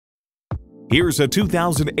Here's a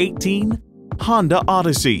 2018 Honda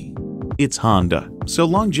Odyssey. It's Honda, so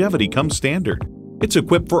longevity comes standard. It's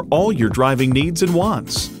equipped for all your driving needs and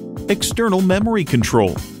wants. External memory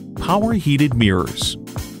control, power heated mirrors,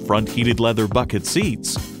 front heated leather bucket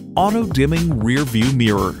seats, auto dimming rear view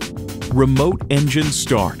mirror, remote engine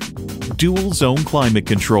start, dual zone climate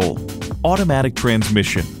control, automatic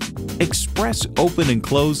transmission, express open and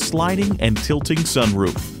close sliding and tilting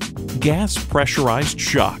sunroof, gas pressurized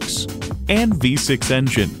shocks, and V6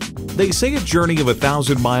 engine. They say a journey of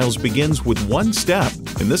 1,000 miles begins with one step.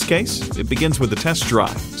 In this case, it begins with a test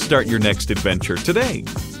drive. Start your next adventure today.